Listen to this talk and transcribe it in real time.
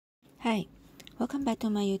Hi, welcome back to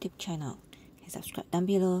my YouTube channel. Subscribe down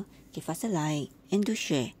below, give us a like, and do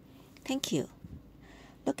share. Thank you.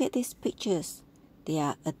 Look at these pictures. They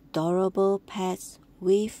are adorable pets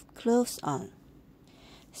with clothes on.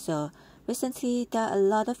 So recently there are a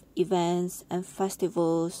lot of events and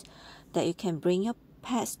festivals that you can bring your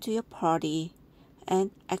pets to your party and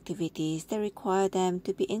activities that require them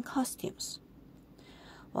to be in costumes.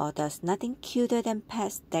 While there's nothing cuter than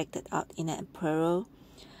pets decked out in an apparel,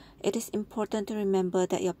 it is important to remember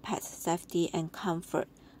that your pet's safety and comfort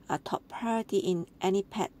are top priority in any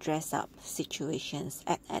pet dress-up situations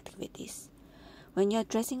and activities. When you're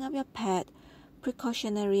dressing up your pet,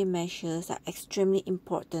 precautionary measures are extremely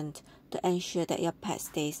important to ensure that your pet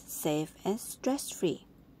stays safe and stress-free.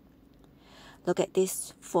 Look at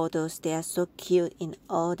these photos, they are so cute in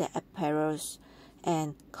all the apparels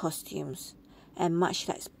and costumes. And much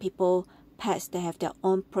like people, pets they have their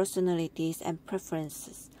own personalities and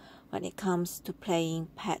preferences when it comes to playing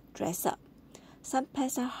pet dress-up. Some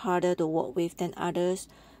pets are harder to work with than others,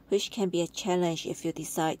 which can be a challenge if you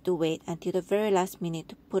decide to wait until the very last minute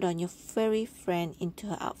to put on your furry friend into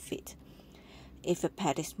her outfit. If a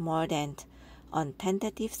pet is more than on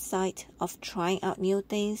tentative side of trying out new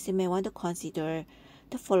things, you may want to consider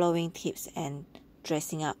the following tips and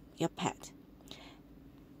dressing up your pet.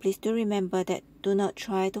 Please do remember that do not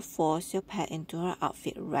try to force your pet into her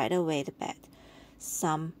outfit right away the bed.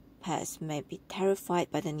 Some pets may be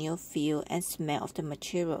terrified by the new feel and smell of the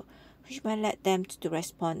material, which might lead them to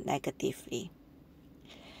respond negatively.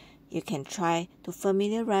 You can try to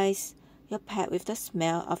familiarize your pet with the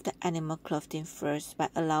smell of the animal clothing first by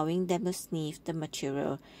allowing them to sniff the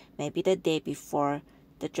material maybe the day before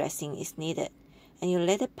the dressing is needed, and you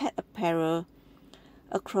lay the pet apparel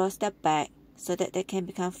across their back so that they can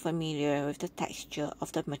become familiar with the texture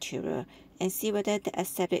of the material and see whether they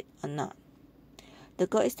accept it or not. The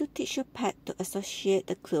goal is to teach your pet to associate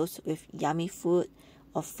the clothes with yummy food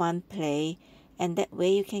or fun play, and that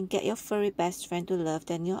way you can get your furry best friend to love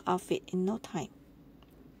their new outfit in no time.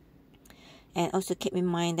 And also keep in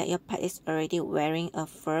mind that your pet is already wearing a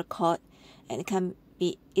fur coat and it can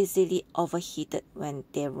be easily overheated when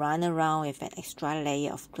they run around with an extra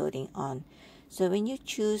layer of clothing on. So when you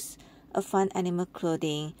choose a fun animal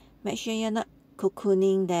clothing, make sure you're not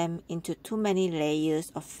cocooning them into too many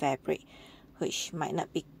layers of fabric, which might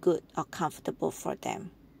not be good or comfortable for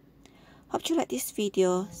them. Hope you like this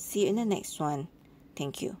video. See you in the next one.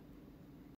 Thank you.